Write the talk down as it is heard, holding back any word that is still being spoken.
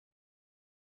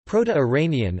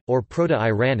Proto-Iranian, or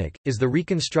Proto-Iranic, is the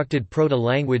reconstructed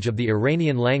proto-language of the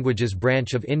Iranian languages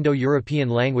branch of Indo-European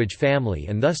language family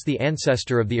and thus the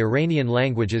ancestor of the Iranian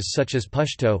languages such as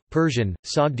Pashto, Persian,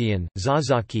 Sogdian,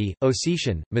 Zazaki,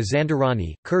 Ossetian,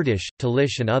 Mazandarani, Kurdish,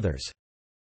 Talish and others.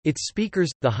 Its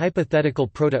speakers, the hypothetical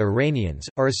Proto-Iranians,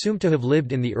 are assumed to have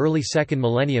lived in the early 2nd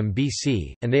millennium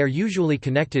BC, and they are usually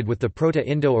connected with the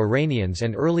Proto-Indo-Iranians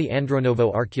and early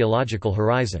Andronovo archaeological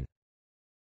horizon.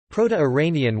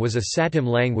 Proto-Iranian was a Satem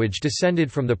language descended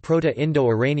from the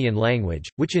Proto-Indo-Iranian language,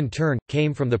 which in turn,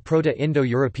 came from the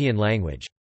Proto-Indo-European language.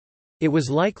 It was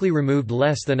likely removed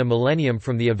less than a millennium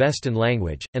from the Avestan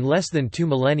language, and less than 2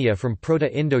 millennia from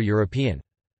Proto-Indo-European.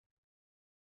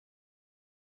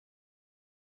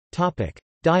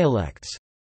 Dialects.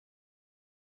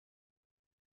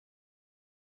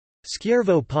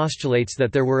 Skiervo postulates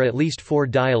that there were at least 4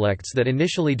 dialects that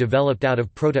initially developed out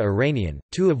of Proto-Iranian,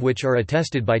 2 of which are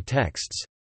attested by texts.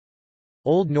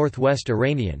 Old Northwest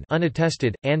Iranian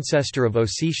unattested, ancestor of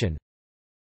Ossetian.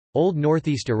 Old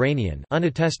Northeast Iranian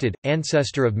unattested,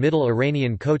 ancestor of Middle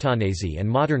Iranian Khotanese and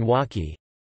modern Waki.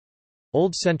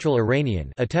 Old Central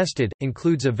Iranian attested,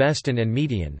 includes Avestan and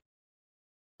Median.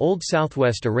 Old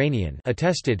Southwest Iranian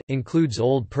attested, includes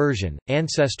Old Persian,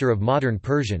 ancestor of modern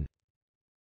Persian.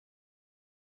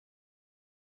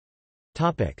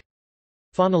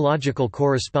 Phonological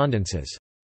correspondences.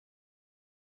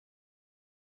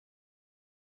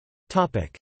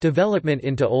 Development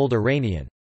into Old Iranian.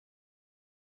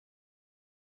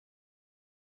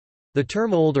 The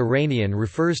term Old Iranian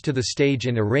refers to the stage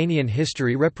in Iranian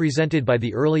history represented by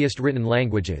the earliest written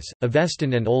languages,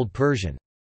 Avestan and Old Persian.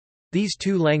 These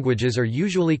 2 languages are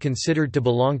usually considered to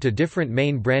belong to different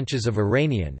main branches of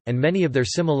Iranian, and many of their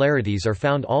similarities are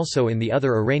found also in the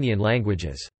other Iranian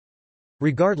languages.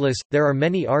 Regardless, there are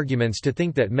many arguments to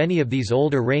think that many of these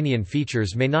Old Iranian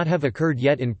features may not have occurred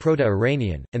yet in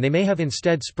Proto-Iranian, and they may have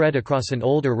instead spread across an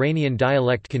Old Iranian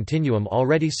dialect continuum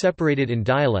already separated in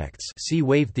dialects. See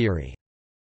wave theory.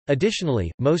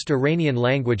 Additionally, most Iranian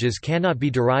languages cannot be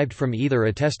derived from either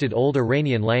attested Old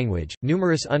Iranian language.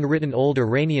 Numerous unwritten Old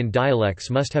Iranian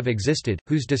dialects must have existed,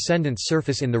 whose descendants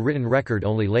surface in the written record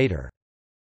only later.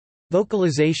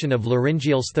 Vocalization of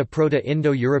laryngeals. The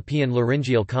Proto-Indo-European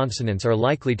laryngeal consonants are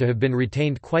likely to have been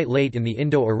retained quite late in the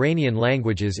Indo-Iranian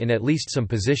languages in at least some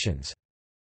positions.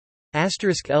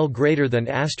 *L greater than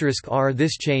 *R.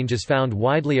 This change is found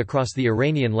widely across the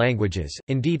Iranian languages,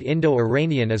 indeed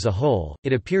Indo-Iranian as a whole.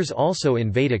 It appears also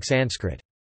in Vedic Sanskrit.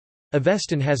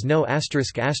 Avestan has no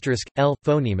 ****L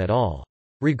phoneme at all.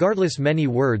 Regardless, many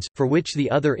words, for which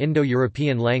the other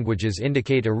Indo-European languages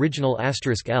indicate original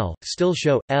 ***L, still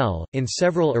show L in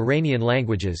several Iranian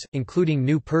languages, including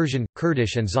New Persian,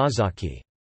 Kurdish and Zazaki.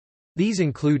 These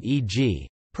include e.g.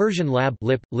 Persian lab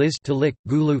lip, liz to lick,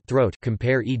 gulu throat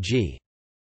compare e.g.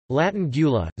 Latin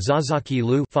gula, Zazaki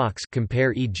lu fox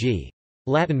compare e.g.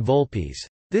 Latin vulpes.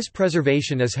 This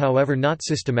preservation is however not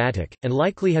systematic, and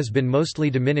likely has been mostly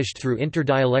diminished through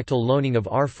interdialectal loaning of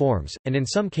R forms, and in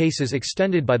some cases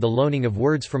extended by the loaning of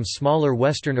words from smaller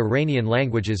Western Iranian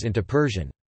languages into Persian.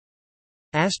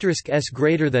 *S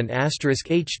greater than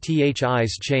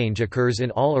 *HTHI's change occurs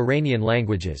in all Iranian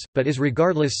languages, but is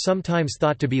regardless sometimes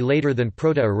thought to be later than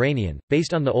Proto-Iranian,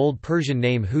 based on the Old Persian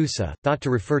name Husa, thought to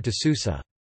refer to Susa.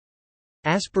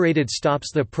 Aspirated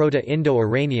stops. The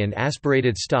Proto-Indo-Iranian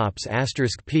aspirated stops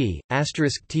 *p,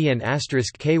 *t and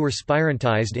 *k were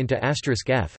spirantized into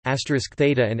 *f,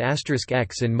 *theta and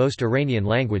 *x in most Iranian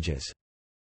languages.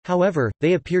 However,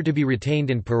 they appear to be retained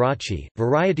in Parachi,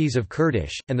 varieties of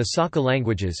Kurdish, and the Saka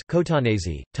languages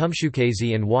Khotanese,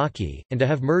 Tumshukese and Waki, and to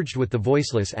have merged with the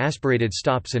voiceless aspirated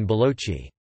stops in Balochi.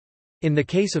 In the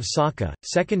case of Saka,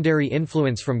 secondary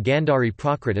influence from Gandhari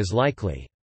Prakrit is likely.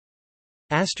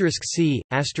 *C,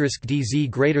 *dz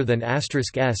greater than *s,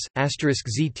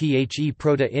 *zthe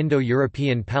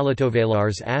Proto-Indo-European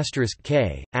palatovelars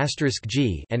 *k,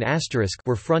 *g and *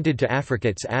 were fronted to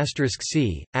affricates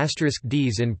 *c,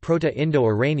 *ds in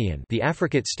Proto-Indo-Iranian, the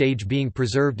affricate stage being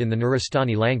preserved in the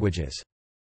Nuristani languages.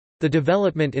 The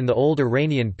development in the Old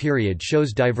Iranian period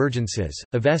shows divergences.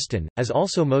 Avestan, as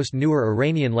also most newer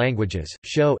Iranian languages,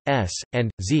 show s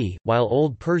and z, while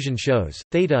Old Persian shows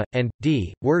theta and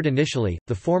d. Word initially,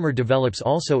 the former develops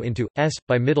also into s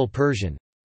by Middle Persian.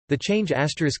 The change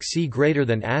 *c greater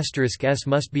than *s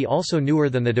must be also newer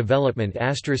than the development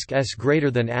 *s greater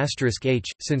than *h,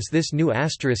 since this new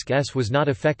 *s was not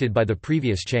affected by the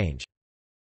previous change.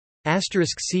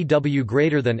 *CW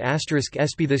greater than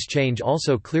 *SB. This change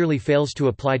also clearly fails to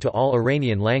apply to all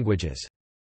Iranian languages.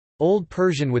 Old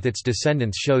Persian with its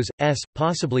descendants shows s,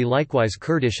 possibly likewise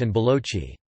Kurdish and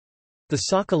Balochi. The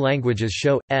Saka languages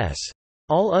show s.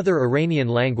 All other Iranian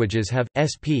languages have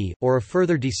sp or a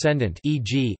further descendant,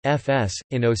 e.g., fs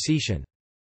in Ossetian.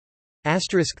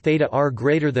 Theta r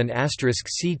greater than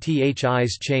 *cthis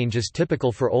change is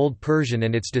typical for Old Persian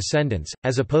and its descendants,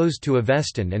 as opposed to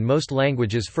Avestan and most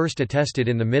languages first attested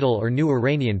in the Middle or New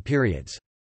Iranian periods.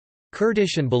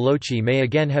 Kurdish and Balochi may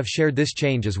again have shared this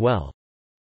change as well.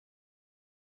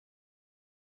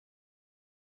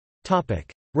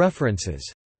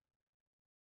 References